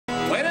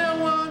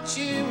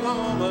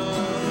home,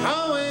 but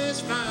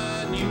always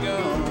find you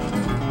gone.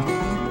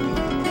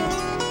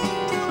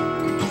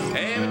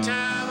 Every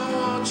time I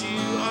want you,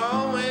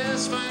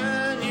 always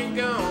find you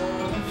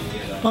gone.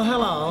 Well,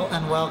 hello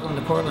and welcome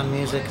to Portland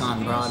Music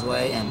on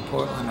Broadway in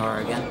Portland,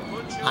 Oregon.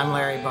 I'm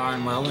Larry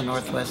Barnwell, the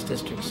Northwest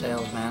District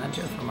Sales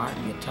Manager for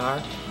Martin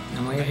Guitar,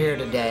 and we're here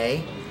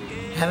today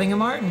having a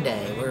Martin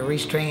Day. We're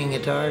restringing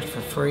guitars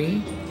for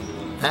free.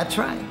 That's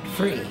right,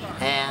 free.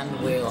 And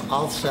we'll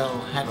also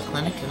have a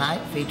clinic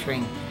tonight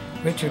featuring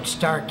Richard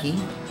Starkey,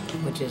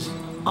 which is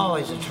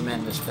always a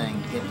tremendous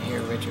thing to get to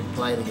hear Richard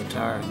play the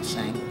guitar and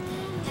sing.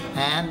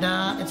 And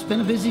it's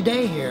been a busy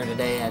day here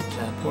today at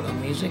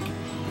Portland Music.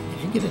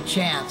 If you get a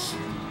chance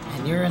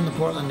and you're in the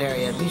Portland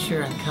area, be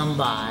sure and come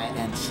by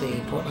and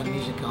see Portland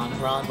Music on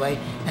Broadway,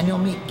 and you'll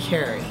meet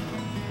Carrie.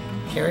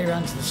 Carrie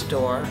runs the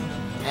store,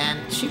 and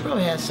she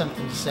probably has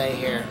something to say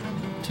here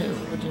too.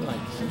 What would you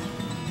like to say?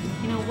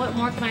 You know, what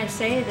more can I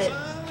say that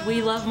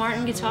we love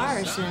Martin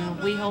guitars, and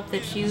we hope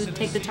that you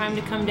take the time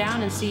to come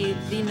down and see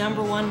the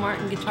 #1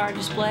 Martin guitar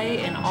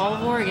display in all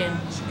of Oregon,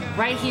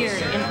 right here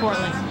in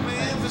Portland.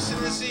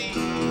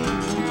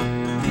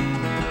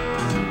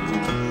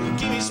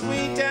 Keep me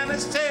sweet down in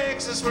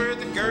Texas, where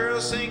the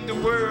girls think the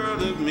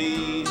world of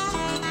me.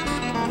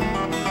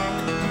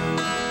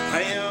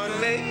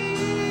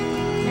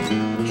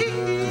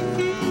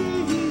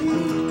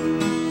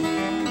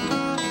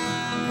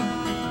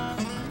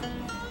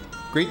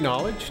 Great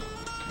knowledge,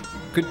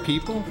 good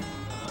people,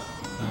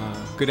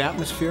 good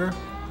atmosphere,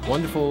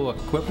 wonderful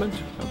equipment.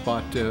 I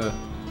bought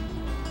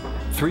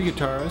 3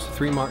 guitars,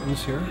 3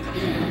 Martins here.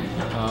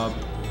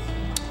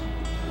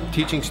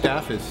 Teaching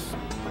staff is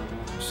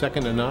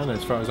second to none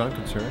as far as I'm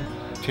concerned.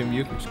 Tim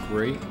Euchre's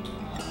great.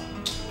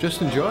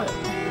 Just enjoy it.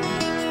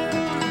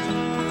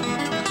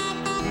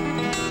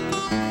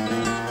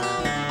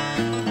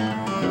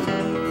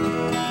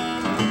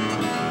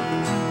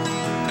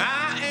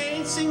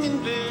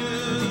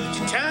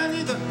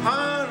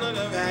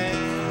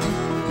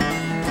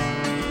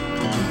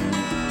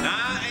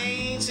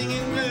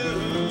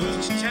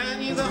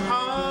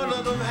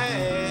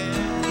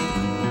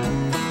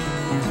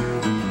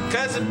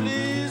 Cause the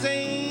blues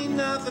ain't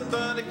nothing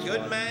but a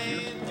good man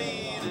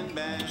feeling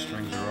bad. The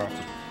strings are off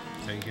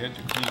the peg head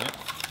to clean it.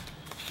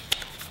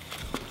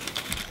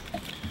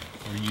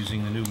 We're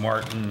using the new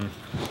Martin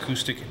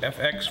Acoustic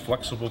FX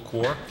flexible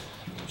core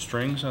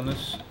strings on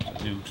this.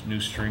 New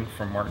string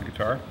from Martin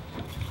Guitar.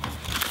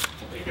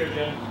 Take care,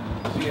 Jen.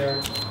 See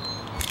ya.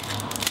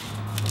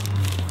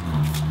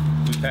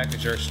 We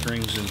package our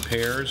strings in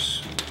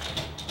pairs.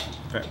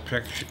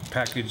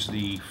 Package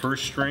the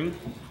first string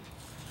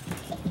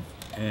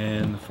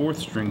and the 4th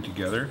string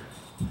together,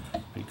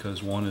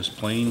 because one is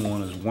plain,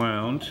 one is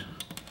wound.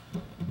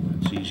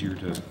 It's easier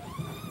to,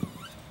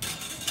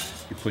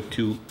 you put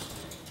 2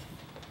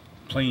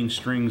 plain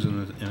strings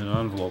in an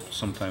envelope, it's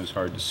sometimes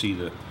hard to see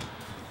the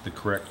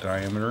correct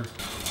diameter.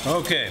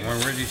 Okay, we're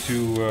ready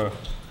to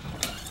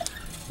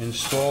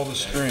install the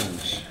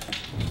strings.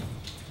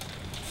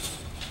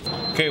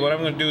 Okay, what I'm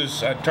going to do is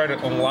try to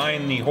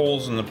align the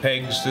holes in the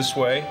pegs this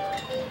way.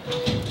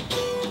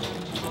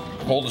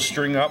 Hold the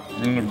string up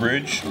in the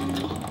bridge.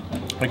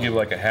 I give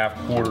like a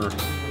 1/2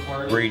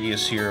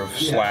 radius here of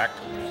slack.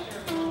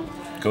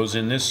 Goes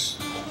in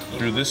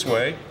through this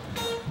way.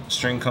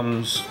 String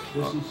comes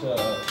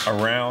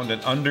around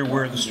and under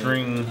where the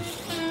string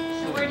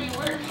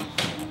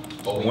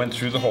went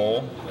through the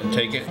hole, and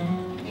take it,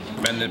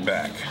 bend it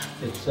back,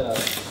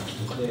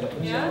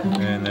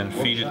 and then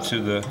feed it to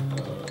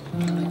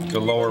the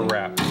lower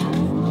wrap.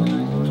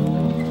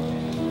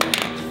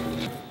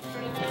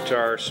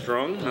 Guitar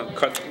strung. I'll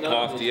cut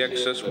off the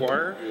excess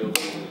wire,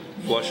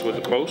 flush with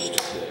the post.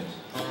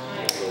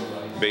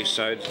 Bass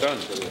side's done.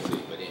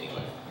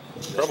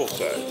 Treble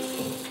side.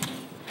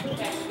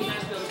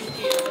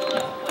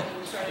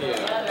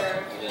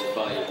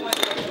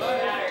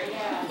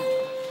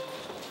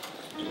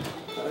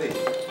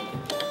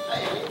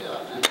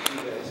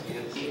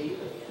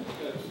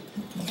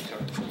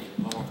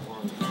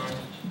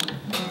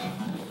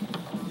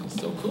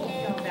 So cool.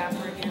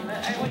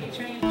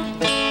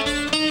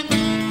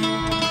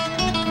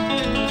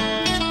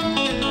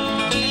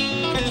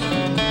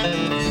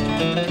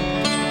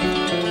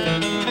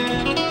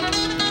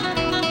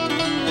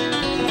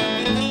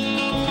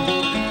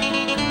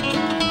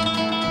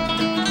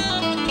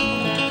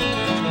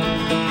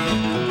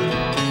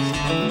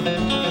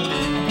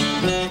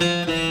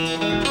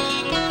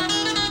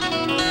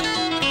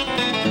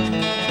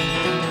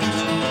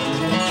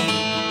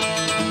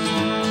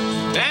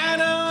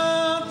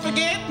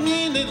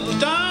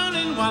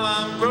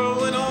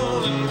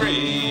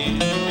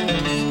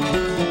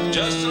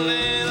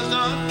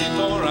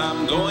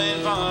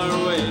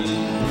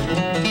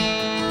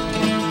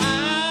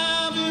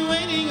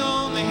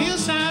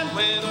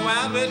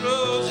 red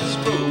roses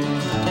grow.